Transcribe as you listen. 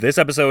This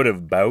episode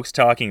of Bouts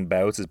Talking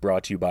Bouts is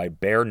brought to you by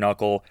Bare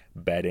Knuckle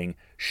Betting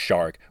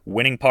Shark.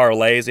 Winning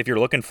parlays, if you're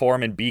looking for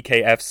them in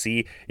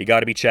BKFC, you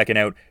got to be checking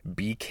out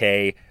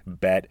BK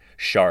Bet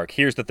Shark.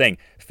 Here's the thing,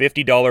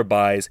 $50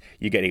 buys,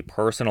 you get a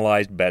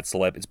personalized bet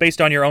slip. It's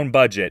based on your own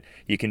budget.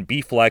 You can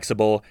be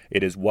flexible.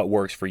 It is what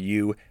works for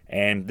you.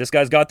 And this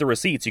guy's got the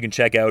receipts. You can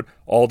check out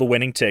all the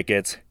winning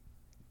tickets.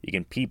 You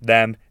can peep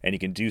them, and you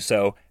can do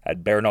so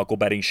at Bare Knuckle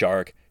Betting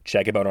Shark.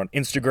 Check him out on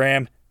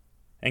Instagram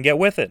and get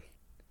with it.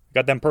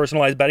 Got them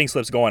personalized betting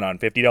slips going on,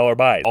 $50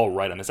 buys. All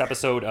right, on this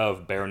episode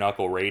of Bare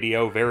Knuckle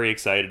Radio, very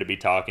excited to be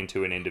talking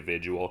to an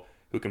individual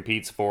who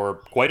competes for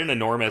quite an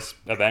enormous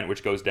event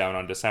which goes down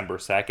on December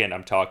 2nd.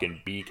 I'm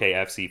talking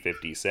BKFC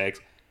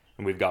 56.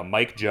 And we've got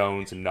Mike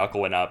Jones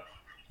knuckling up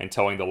and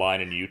towing the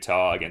line in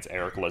Utah against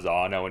Erick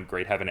Lozano. And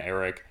great having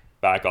Erick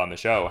back on the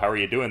show. How are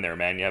you doing there,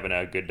 man? You having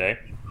a good day?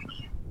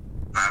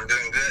 I'm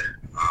doing good.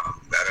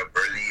 Got up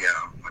early,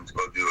 went to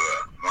go do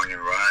a morning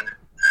run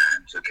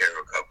and took care of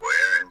a couple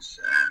errands.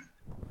 And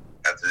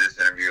after this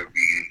interview, I'll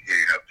be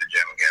hitting up the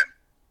gym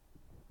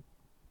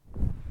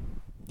again.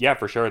 Yeah,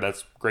 for sure.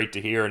 That's great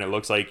to hear. And it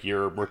looks like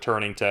you're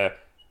returning to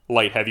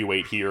light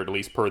heavyweight here, at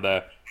least per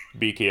the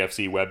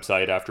BKFC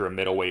website, after a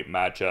middleweight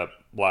matchup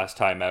last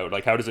time out.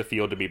 Like, how does it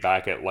feel to be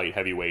back at light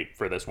heavyweight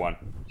for this one?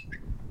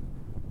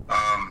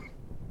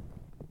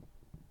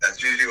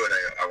 That's usually what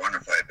I want to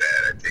fight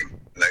at. I think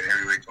light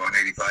heavyweight's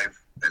 185.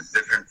 It's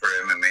different for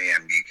MMA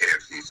and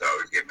BKFC, so I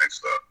always get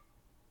mixed up.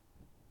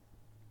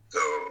 So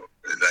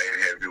is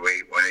light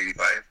heavyweight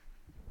 185?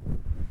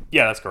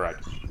 Yeah, that's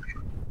correct.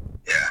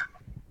 Yeah,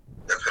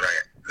 that's what I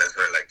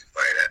like to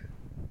fight at.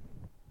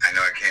 I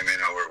know I came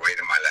in overweight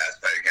in my last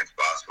fight against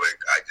Bostwick.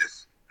 I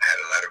just had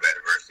a lot of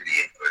adversity.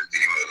 I was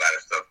dealing with a lot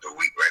of stuff the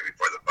week right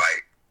before the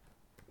fight,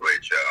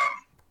 which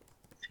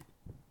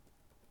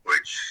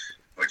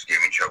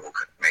gave me trouble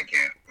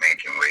making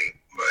weight.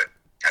 But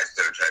I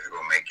still tried to go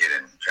make it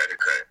and try to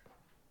cut.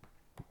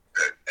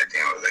 I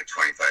think it was like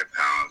 25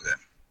 pounds in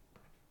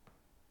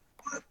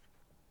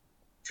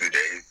 2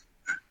 days.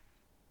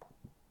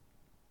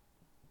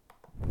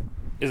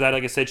 Is that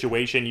like a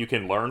situation you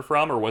can learn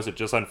from, or was it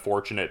just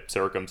unfortunate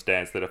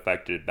circumstance that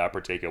affected that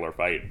particular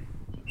fight?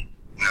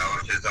 No,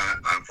 it's just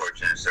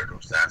unfortunate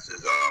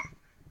circumstances.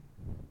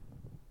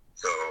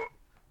 So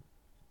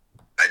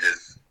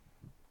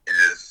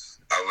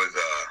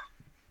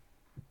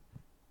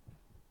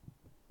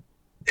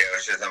it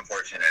was just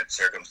unfortunate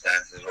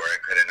circumstances where I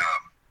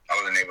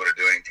wasn't able to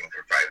do anything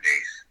for 5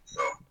 days.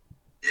 So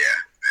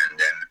yeah, and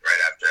then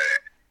right after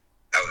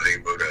I was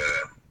able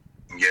to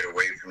get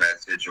away from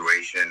that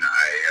situation,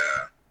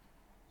 I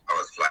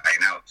was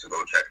flying out to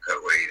go try to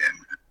cut weight and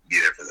be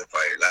there for the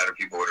fight. A lot of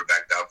people would have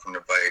backed out from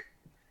the fight,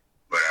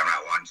 but I'm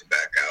not one to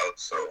back out,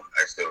 so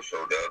I still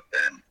showed up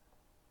and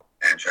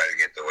tried to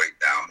get the weight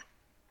down.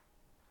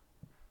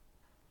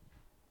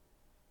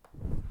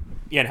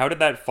 Yeah, and how did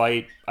that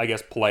fight, I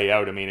guess, play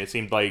out? I mean, it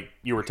seemed like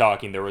you were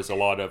talking there was a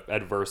lot of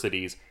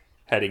adversities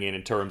heading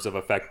in terms of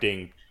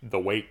affecting the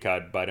weight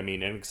cut, but I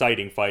mean, an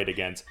exciting fight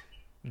against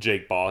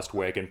Jake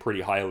Bostwick and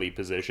pretty highly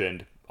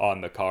positioned on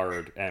the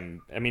card.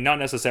 And I mean, not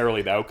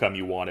necessarily the outcome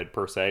you wanted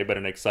per se, but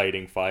an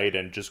exciting fight,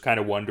 and just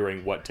kind of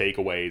wondering what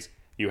takeaways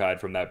you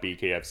had from that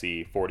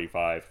BKFC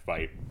 45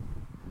 fight.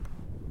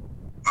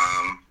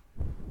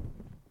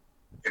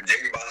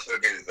 Jake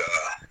Bostwick is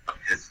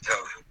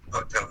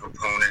a tough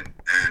opponent,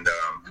 and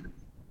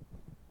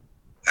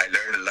I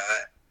learned a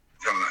lot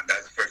from.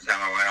 That's the first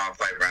time I went on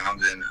 5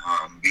 rounds in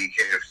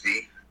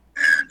BKFC,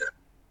 and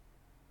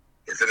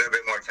it's a little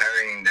bit more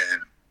tiring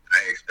than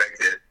I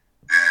expected.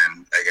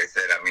 And like I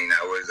said, I mean,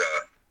 I was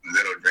a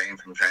little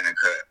drained from trying to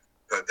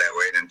cut that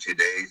weight in 2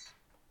 days,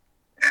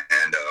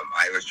 and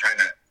I was trying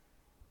to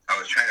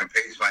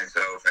pace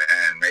myself,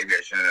 and maybe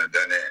I shouldn't have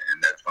done it.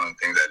 And that's one of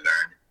the things I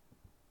learned,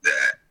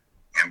 that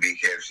in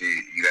BKFC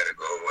you got to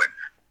go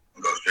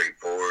and go straight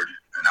forward.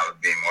 And I was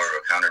being more of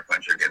a counter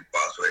puncher against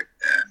Bostwick,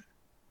 and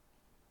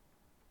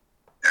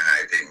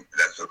I think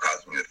that's what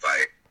cost me the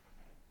fight.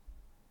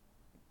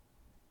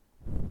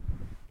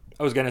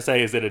 I was going to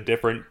say, is it a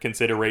different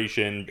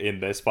consideration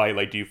in this fight?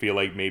 Like, do you feel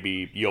like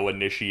maybe you'll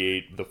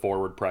initiate the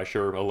forward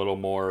pressure a little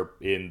more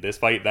in this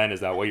fight then? Is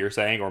that what you're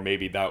saying? Or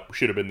maybe that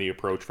should have been the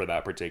approach for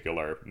that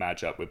particular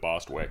matchup with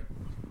Bostwick?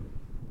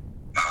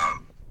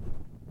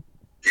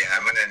 Yeah,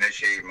 I'm going to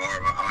initiate more.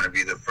 I want to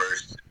be the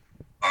first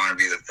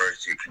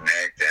to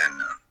connect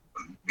and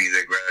be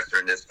the aggressor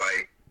in this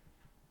fight.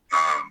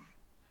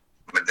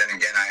 But then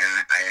again, I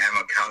am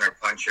a counter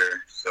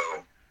puncher,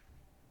 so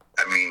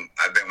I mean,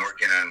 I've been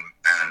working on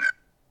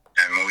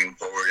moving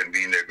forward and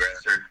being the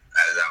aggressor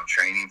as I'm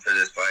training for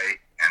this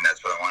fight, and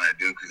that's what I want to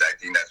do, because I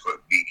think that's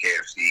what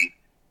BKFC,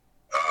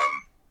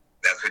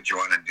 that's what you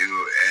want to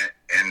do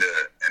in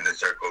the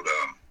circle.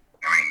 The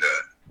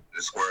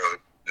square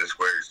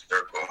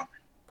circle.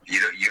 You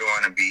don't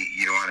want to be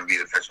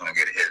the first one to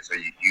get hit, so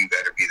you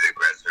got to be the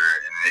aggressor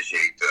and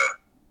initiate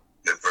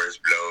the first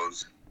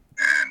blows,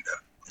 and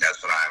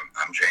that's what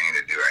I'm training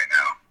to do right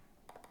now.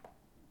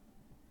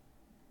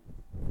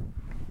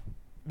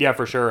 Yeah,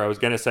 for sure. I was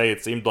going to say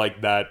it seemed like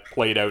that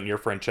played out in your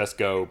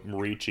Francesco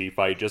Morici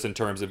fight, just in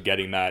terms of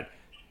getting that,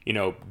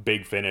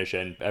 big finish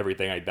and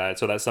everything like that.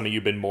 So that's something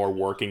you've been more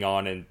working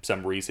on in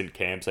some recent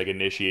camps, like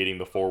initiating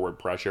the forward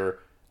pressure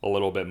a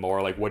little bit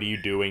more. Like, what are you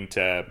doing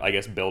to, I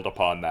guess, build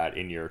upon that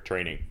in your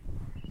training?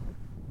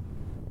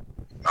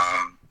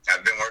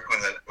 I've been working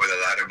with a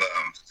lot of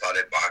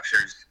solid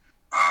boxers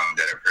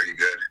that are pretty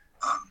good.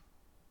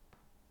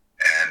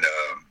 And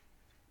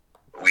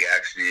we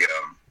actually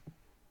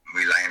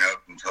we line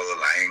up and toe the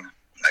line.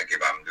 Like if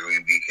I'm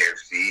doing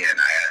BKFC and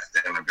I ask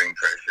them to bring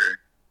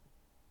pressure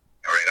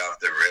right off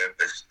the rip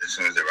as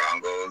soon as the round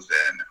goes,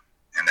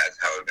 and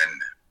that's how I've been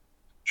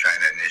trying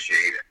to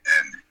initiate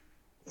and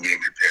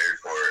getting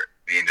prepared for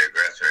being the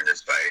aggressor in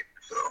this fight.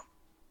 So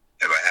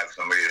if I have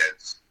somebody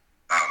that's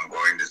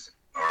going to,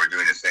 or we're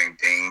doing the same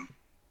thing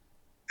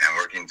and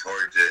working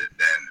towards it,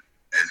 then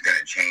it's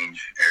going to change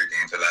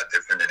everything. It's a lot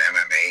different than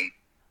MMA.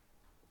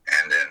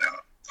 And then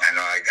I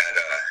know I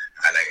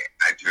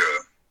do.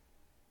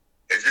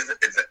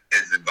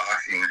 It's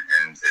boxing,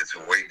 and it's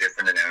way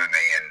different than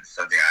MMA, and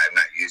something I'm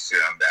not used to.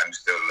 I'm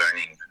still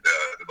learning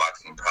the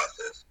boxing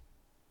process.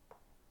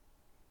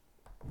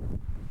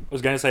 I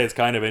was going to say it's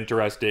kind of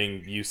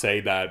interesting you say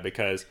that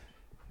because,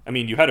 I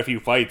mean, you had a few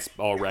fights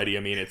already.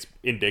 I mean, it's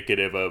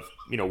indicative of,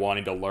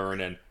 wanting to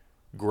learn and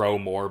grow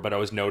more. But I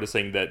was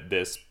noticing that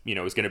this,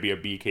 is going to be a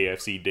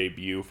BKFC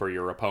debut for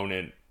your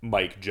opponent,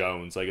 Mike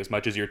Jones. Like, as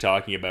much as you're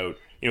talking about,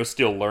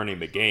 still learning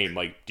the game,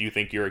 like, do you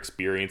think your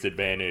experience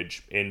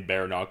advantage in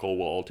bare knuckle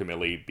will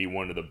ultimately be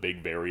one of the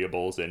big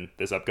variables in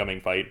this upcoming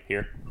fight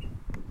here?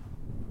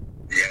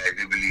 Yeah, I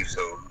do believe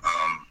so.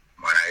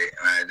 When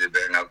I did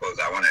bare knuckles,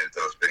 I wanted to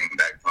throw a spinning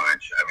back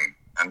punch. I mean,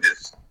 I'm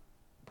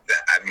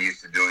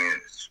used to doing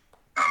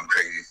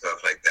crazy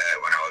stuff like that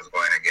when I was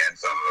going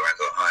against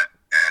Lorenzo Hunt,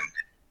 and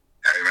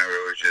I remember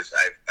it was just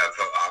I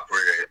felt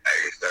awkward.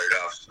 I started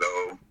off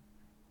slow,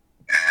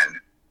 and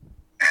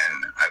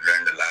I've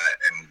learned a lot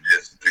in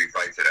just 3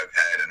 fights that I've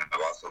had, and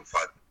I've also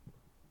fought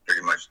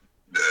pretty much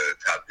the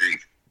top 3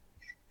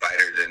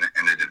 fighters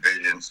in the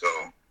division. So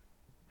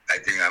I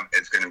think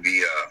it's going to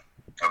be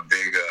a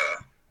big.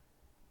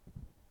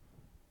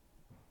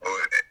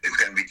 It's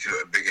going to be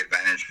a big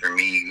advantage for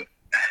me,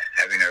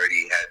 having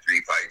already had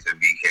 3 fights at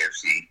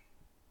BKFC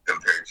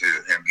compared to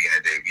him being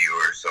a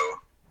debuter. So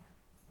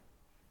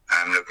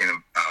I'm looking to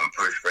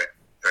push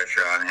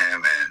pressure on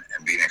him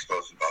and being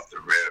explosive off the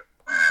rip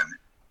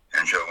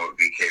and show what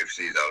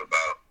BKFC is all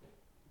about.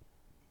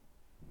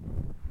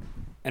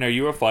 And are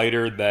you a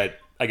fighter that,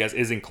 I guess,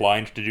 is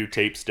inclined to do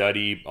tape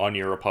study on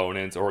your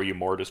opponents, or are you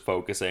more just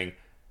focusing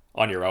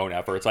on your own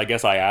efforts? I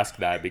guess I ask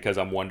that because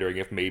I'm wondering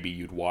if maybe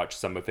you'd watch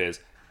some of his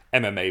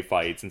MMA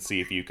fights and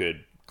see if you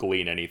could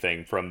glean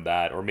anything from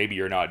that, or maybe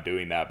you're not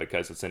doing that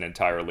because it's an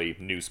entirely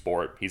new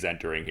sport he's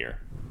entering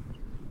here.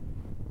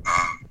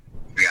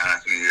 To be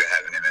honest with you, I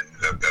haven't even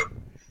looked up.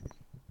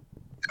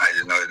 I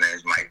just know his name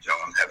is Mike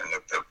Jones. Haven't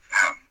looked up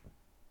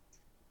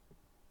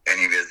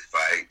any of his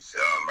fights.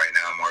 Right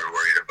now, I'm more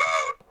worried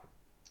about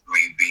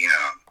me being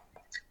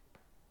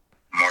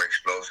more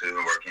explosive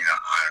and working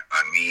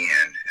on me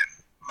and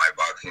my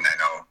boxing. I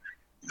know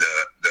the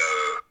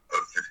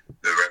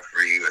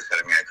referee was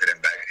telling me I couldn't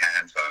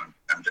backhand, so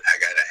I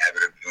got a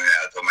habit of doing it.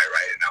 I told my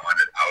right, and I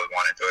would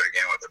want to do it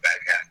again with the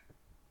backhand,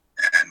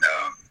 and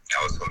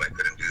I was told I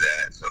couldn't do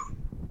that. So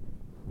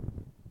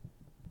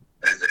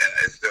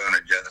it's still an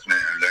adjustment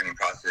and learning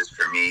process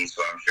for me.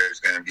 So I'm sure it's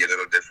going to be a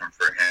little different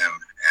for him,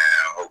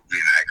 and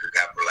hopefully I could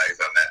capitalize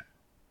on that.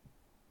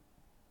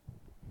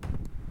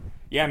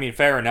 Yeah, I mean,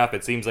 fair enough.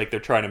 It seems like they're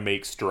trying to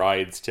make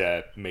strides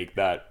to make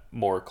that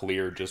more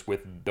clear, just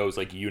with those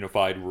like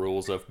unified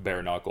rules of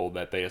bare knuckle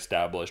that they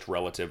established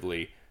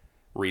relatively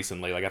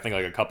recently. Like I think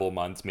like a couple of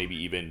months, maybe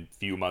even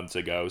few months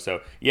ago.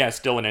 So yeah,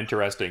 still an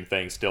interesting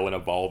thing, still an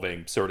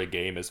evolving sort of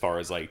game as far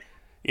as like,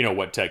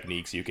 what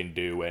techniques you can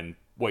do and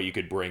what you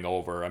could bring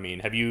over. I mean,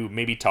 have you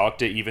maybe talked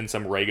to even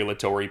some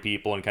regulatory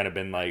people and kind of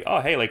been like,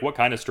 oh, hey, like what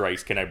kind of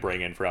strikes can I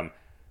bring in from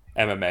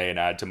MMA and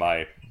add to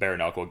my bare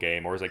knuckle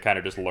game? Or is it kind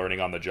of just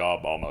learning on the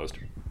job almost?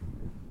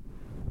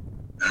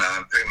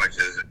 I'm pretty much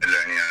just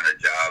learning on the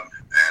job.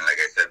 And like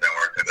I said, I've been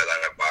working with a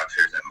lot of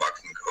boxers and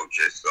boxing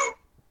coaches. So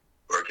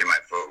working my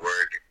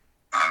footwork,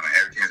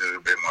 everything's a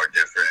little bit more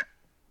different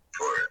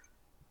for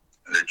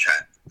the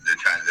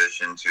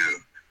transition to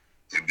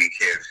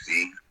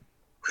BKFC,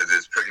 because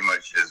it's pretty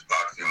much just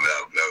boxing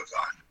without gloves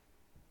on.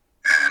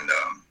 And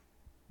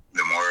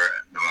the more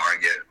I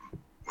get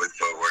with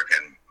footwork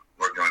and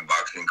working with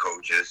boxing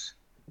coaches,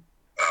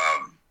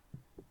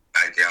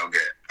 I think I'll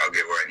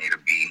get where I need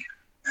to be,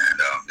 and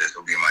this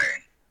will be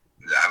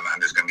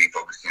I'm just gonna be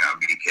focusing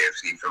on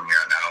BKFC from here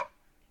on out,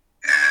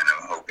 and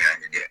I'm hoping I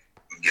can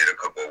get a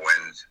couple of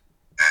wins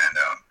and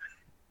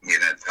get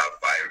in the top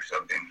 5 or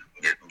something.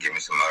 Give me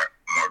some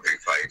more big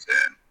fights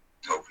and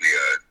hopefully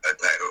a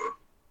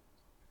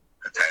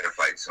title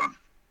fight soon.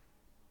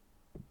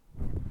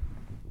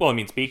 Well, I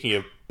mean, speaking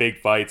of big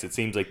fights, it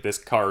seems like this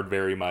card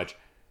very much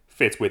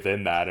fits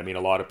within that. I mean,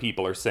 a lot of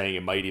people are saying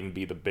it might even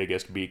be the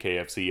biggest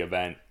BKFC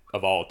event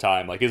of all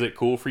time. Like, is it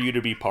cool for you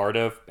to be part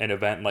of an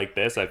event like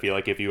this? I feel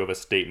like if you have a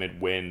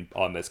statement win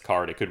on this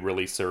card, it could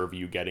really serve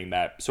you getting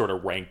that sort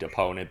of ranked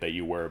opponent that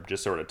you were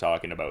just sort of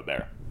talking about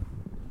there.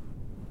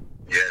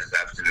 Yes,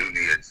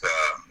 absolutely. It's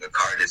the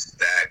card is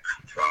stacked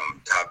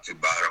from top to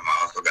bottom. I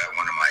also got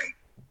one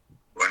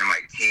of my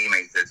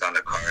teammates that's on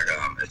the card.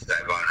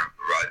 Esteban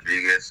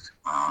Rodriguez,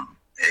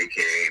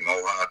 aka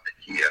Mohawk.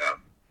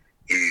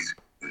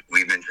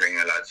 We've been training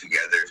a lot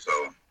together,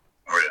 so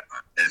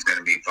it's going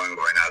to be fun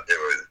going out there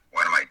with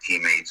one of my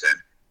teammates, and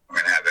we're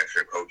going to have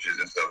extra coaches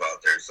and stuff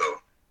out there.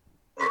 So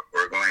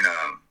we're going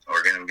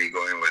to be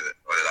going with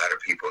a lot of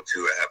people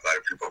too. I have a lot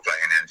of people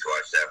flying in to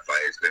watch that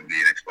fight. It's going to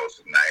be an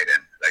explosive night,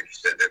 and like you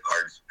said, the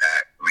card's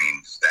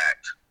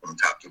stacked from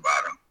top to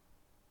bottom.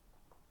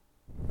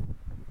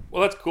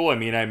 Well, that's cool. I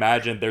mean, I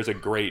imagine there's a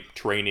great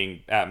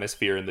training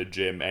atmosphere in the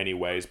gym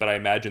anyways, but I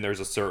imagine there's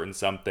a certain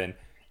something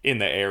in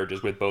the air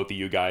just with both of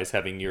you guys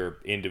having your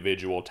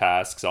individual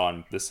tasks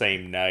on the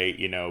same night,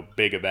 you know,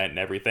 big event and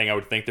everything. I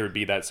would think there would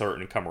be that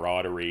certain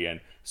camaraderie and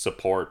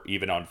support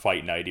even on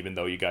fight night, even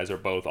though you guys are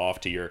both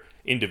off to your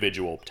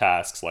individual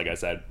tasks, like I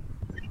said.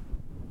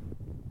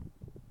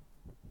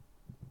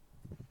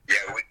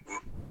 Yeah,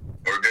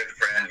 we're good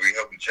friends. We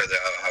help each other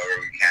out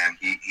however we can.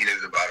 He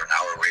lives about an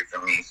hour away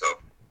from me, so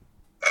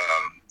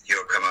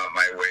he'll come out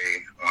my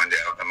way one day.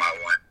 I'll come out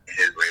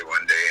his way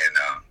one day,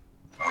 and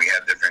we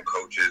have different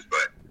coaches,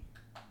 but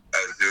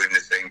us doing the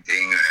same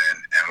thing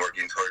and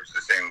working towards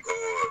the same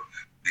goal of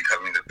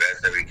becoming the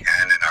best that we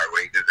can in our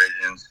weight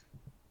divisions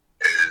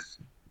is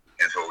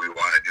what we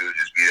want to do.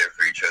 Just be there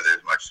for each other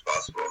as much as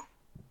possible.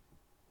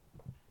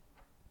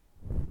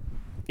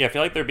 Yeah, I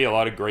feel like there'd be a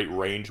lot of great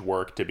range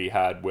work to be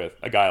had with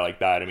a guy like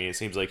that. I mean, it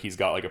seems like he's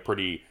got like a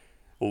pretty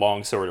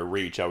long sort of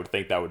reach. I would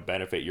think that would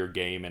benefit your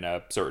game in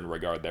a certain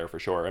regard there for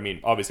sure. I mean,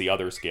 obviously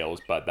other skills,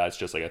 but that's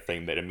just like a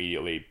thing that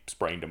immediately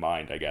sprang to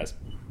mind, I guess.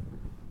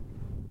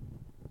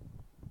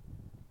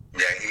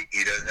 Yeah,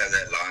 he does have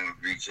that long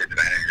reach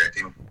advantage.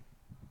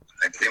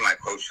 I think my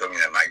coach told me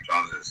that Mike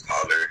Jones is a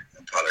taller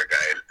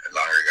guy, a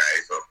longer guy,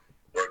 so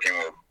working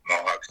with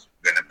Mohawk's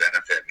going to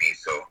benefit me.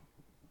 So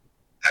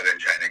I've been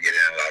trying to get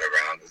in a lot of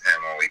rounds with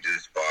him when we do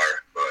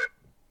spar, but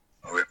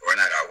we're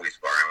not always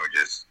sparring.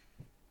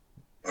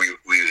 We're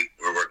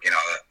working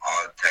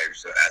all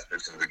types of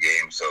aspects of the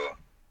game. So,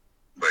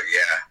 but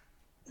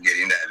yeah,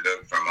 getting that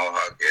look from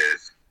Mohawk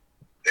is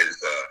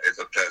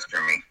a plus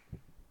for me.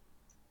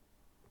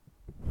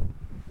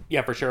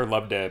 Yeah, for sure.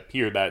 Love to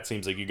hear that.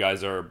 Seems like you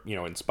guys are, you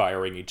know,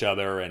 inspiring each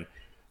other and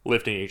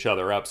lifting each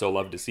other up. So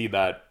love to see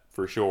that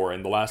for sure.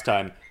 And the last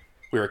time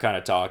we were kind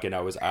of talking,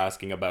 I was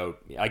asking about,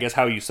 I guess,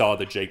 how you saw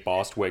the Jake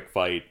Bostwick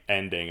fight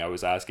ending. I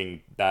was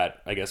asking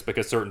that, I guess,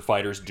 because certain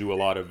fighters do a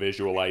lot of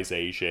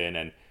visualization,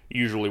 and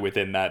usually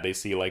within that they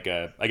see like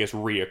a, I guess,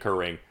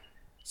 reoccurring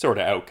sort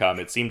of outcome.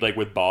 It seemed like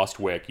with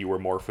Bostwick, you were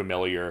more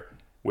familiar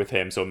with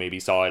him, so maybe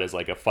saw it as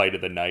like a fight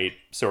of the night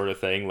sort of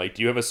thing. Like,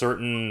 do you have a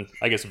certain,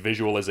 I guess,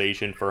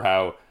 visualization for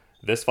how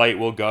this fight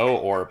will go,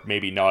 or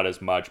maybe not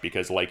as much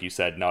because, like you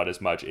said, not as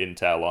much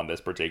intel on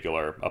this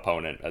particular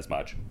opponent as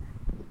much?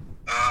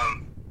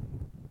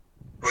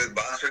 With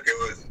Bostwick, it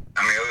was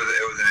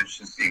an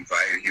interesting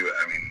fight.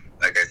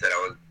 Like I said,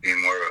 I was being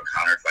more of a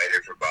counter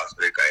fighter for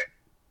Bostwick.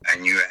 I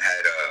knew I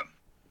had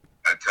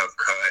a tough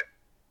cut,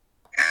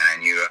 and I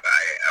knew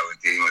I was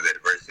dealing with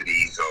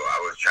adversity, so I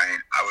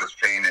was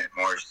playing it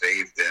more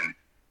safe than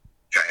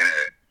trying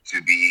to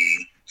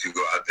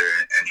go out there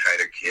and try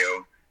to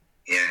kill.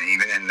 And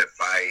even in the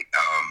fight,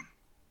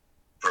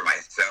 for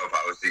myself,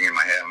 I was thinking in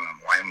my head,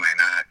 why am I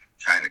not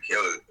trying to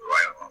kill it?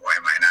 Why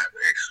am I not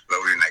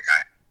exploding like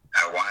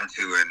I want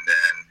to?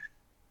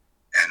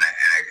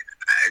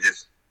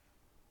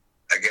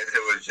 I guess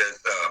it was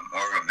just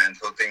more of a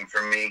mental thing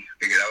for me,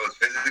 because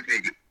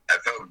I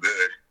felt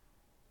good.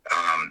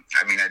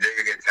 I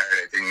did get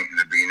tired, I think, in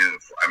the beginning,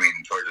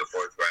 towards the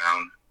fourth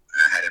round.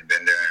 I hadn't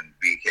been there in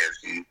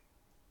BKFC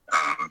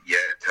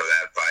yet till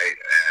that fight,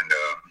 and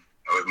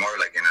I was more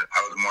like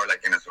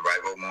in a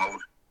survival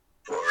mode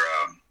for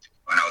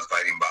when I was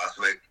fighting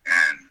Bostwick,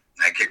 and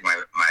I kicked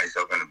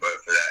myself in the butt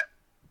for that,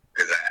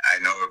 because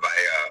I know if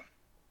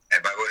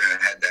I wouldn't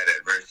have had that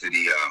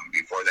adversity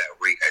before that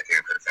week, I think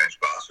I could have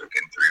finished Bostwick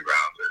in 3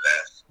 rounds or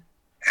less.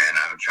 And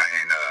I'm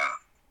trying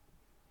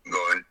to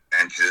go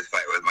into this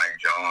fight with Mike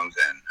Jones,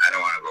 and I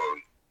don't want to go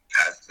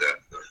past the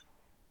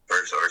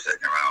first or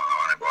second round. I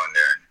want to go in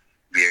there and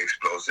be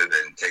explosive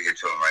and take it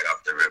to him right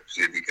off the rip,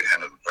 see if he can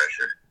handle the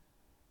pressure.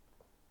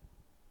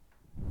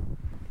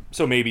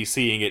 So maybe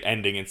seeing it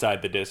ending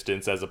inside the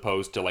distance as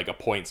opposed to like a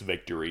points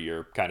victory,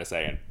 you're kind of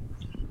saying.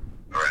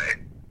 Right.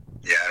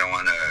 Yeah, I don't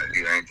want to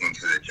leave anything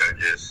to the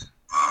judges.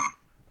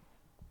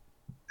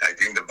 I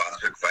think the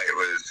Bostwick fight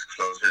was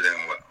closer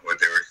than what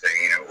they were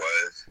saying it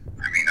was.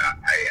 I think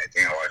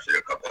I watched it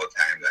a couple of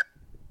times,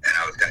 and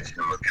I was catching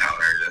him with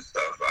counters and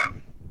stuff.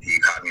 He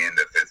caught me in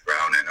the 5th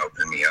round and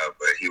opened me up,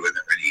 but he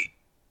wasn't really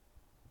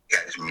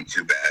catching me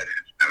too bad.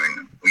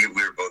 We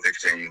were both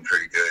exchanging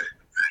pretty good.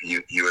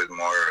 He was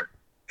more,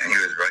 and he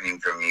was running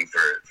from me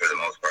for the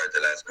most part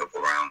the last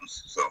couple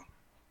rounds. So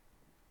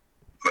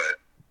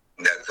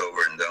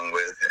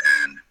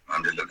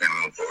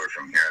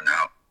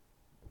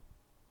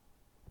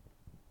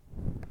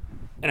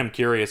And I'm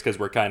curious because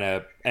we're kind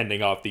of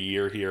ending off the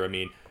year here. I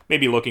mean,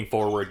 maybe looking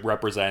forward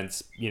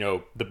represents,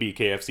 the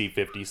BKFC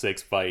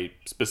 56 fight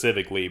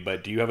specifically,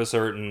 but do you have a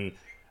certain,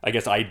 I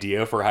guess,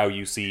 idea for how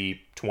you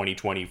see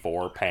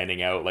 2024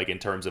 panning out, like in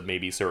terms of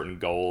maybe certain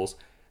goals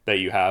that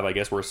you have? I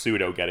guess we're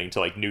pseudo getting to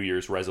like New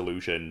Year's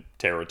resolution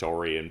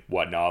territory and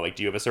whatnot. Like,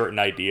 do you have a certain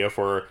idea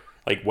for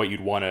like what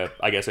you'd want to,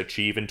 I guess,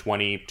 achieve in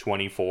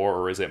 2024,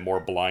 or is it more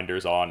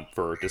blinders on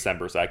for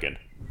December 2nd?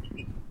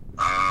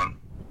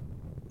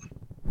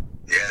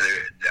 Yeah,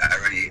 I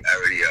already,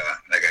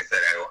 like I said,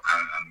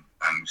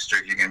 I'm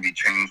strictly going to be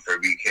training for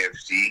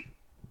BKFC,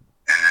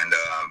 and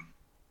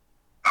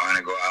I want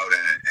to go out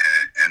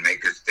and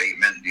make a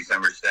statement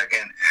December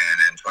 2nd, and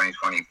in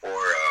 2024,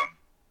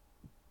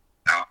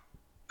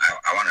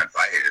 I want to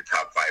fight a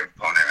top 5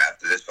 opponent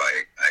after this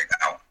fight. Like,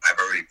 I've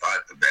already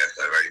fought the best.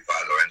 I've already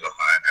fought Lorenzo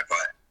Hunt. I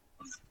fought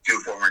 2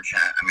 former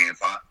champ.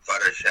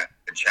 Fought a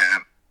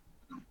champ,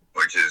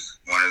 which is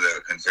one of the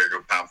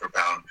considered pound for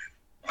pound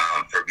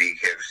for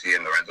BKFC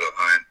and Lorenzo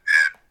Hunt,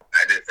 and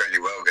I did fairly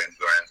well against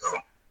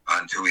Lorenzo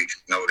on 2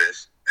 weeks'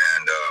 notice,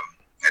 and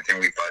I think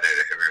we fought at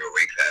a heavier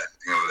weight class. I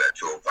think it was at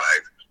 205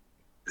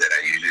 that I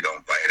usually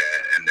don't fight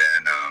at, and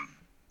then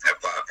I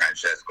fought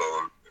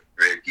Francesco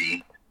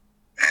Ricky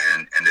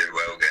and did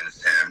well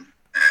against him,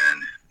 and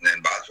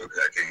then Boswick,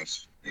 I think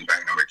he's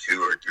ranked number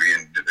 2 or 3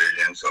 in the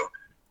division, so,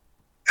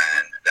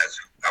 and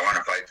I want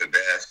to fight the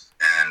best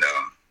and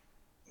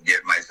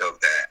get myself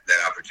that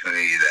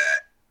opportunity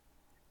that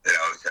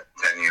I was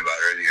telling you about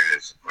earlier,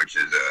 which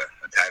is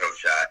a title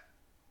shot,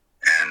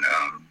 and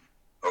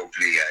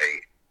hopefully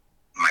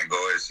my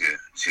goal is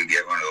to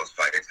get one of those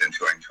fights in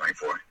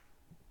 2024.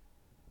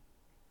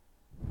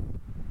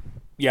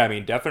 Yeah, I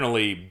mean,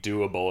 definitely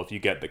doable if you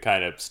get the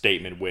kind of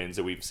statement wins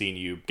that we've seen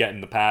you get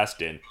in the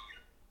past in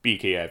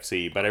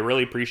BKFC. But I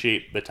really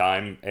appreciate the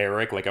time,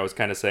 Erick. Like I was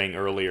kind of saying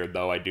earlier,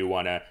 though, I do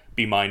want to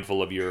be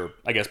mindful of your,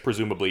 I guess,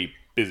 presumably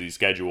busy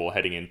schedule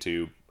heading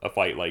into a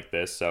fight like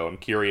this. So I'm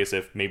curious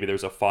if maybe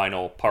there's a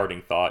final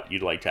parting thought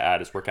you'd like to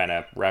add as we're kind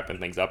of wrapping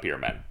things up here,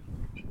 man.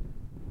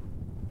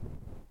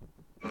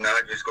 No,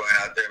 just going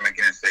out there,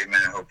 making a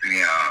statement.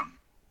 Hopefully,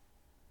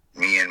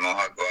 me and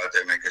Mohawk go out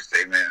there, make a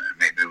statement.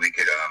 Maybe we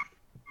could,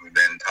 we've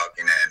been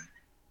talking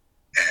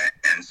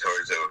and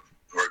sorts of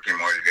working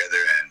more together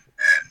and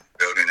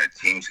building a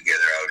team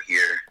together out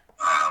here.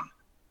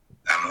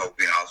 I'm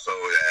hoping also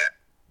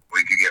that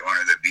we could get one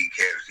of the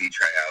BKFC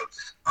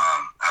tryouts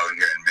out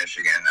here in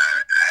Michigan.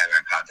 I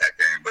haven't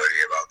contacted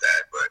anybody about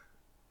that, but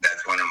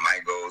that's one of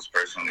my goals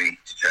personally,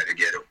 to try to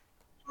get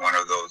one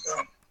of those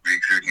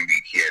recruiting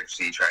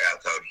BKFC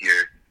tryouts out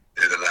here.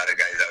 There's a lot of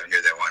guys out here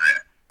that want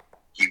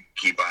to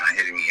keep on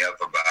hitting me up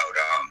about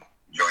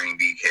joining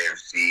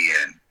BKFC,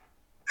 and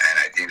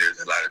I think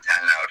there's a lot of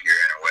talent out here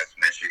in West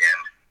Michigan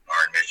or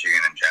in Michigan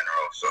in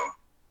general. So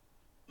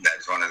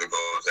that's one of the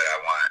goals that I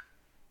want.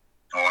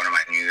 One of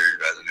my New Year's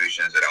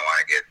resolutions that I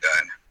want to get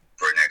done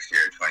for next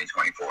year,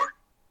 2024.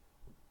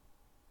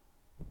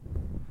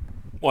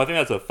 Well, I think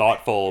that's a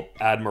thoughtful,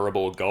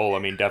 admirable goal. I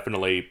mean,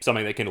 definitely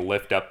something that can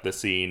lift up the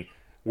scene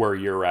where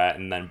you're at,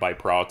 and then by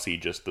proxy,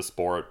 just the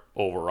sport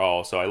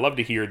overall. So I love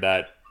to hear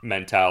that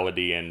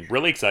mentality, and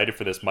really excited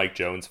for this Mike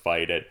Jones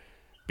fight at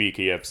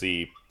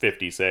BKFC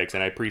 56.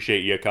 And I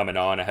appreciate you coming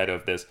on ahead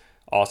of this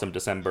awesome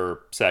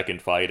December 2nd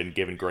fight and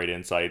giving great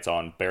insights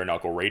on Bare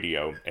Knuckle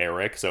Radio,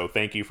 Erick. So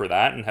thank you for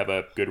that, and have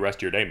a good rest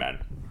of your day,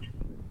 man.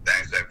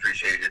 Thanks, I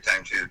appreciate your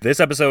time too. This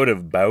episode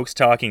of Bouts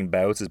Talking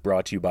Bouts is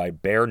brought to you by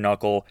Bare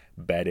Knuckle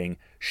Betting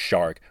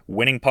Shark.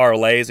 Winning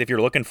parlays, if you're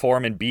looking for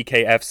them in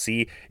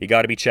BKFC, you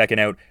got to be checking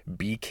out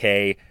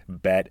BK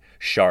Bet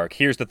Shark.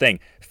 Here's the thing,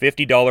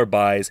 $50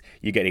 buys,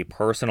 you get a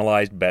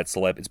personalized bet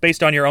slip. It's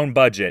based on your own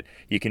budget.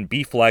 You can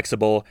be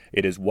flexible.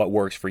 It is what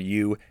works for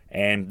you.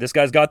 And this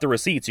guy's got the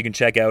receipts. You can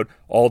check out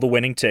all the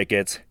winning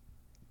tickets.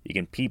 You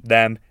can peep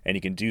them, and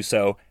you can do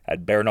so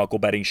at Bare Knuckle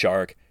Betting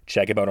Shark.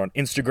 Check him out on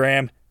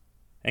Instagram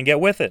and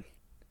get with it.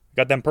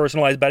 Got them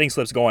personalized betting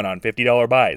slips going on, $50 buys.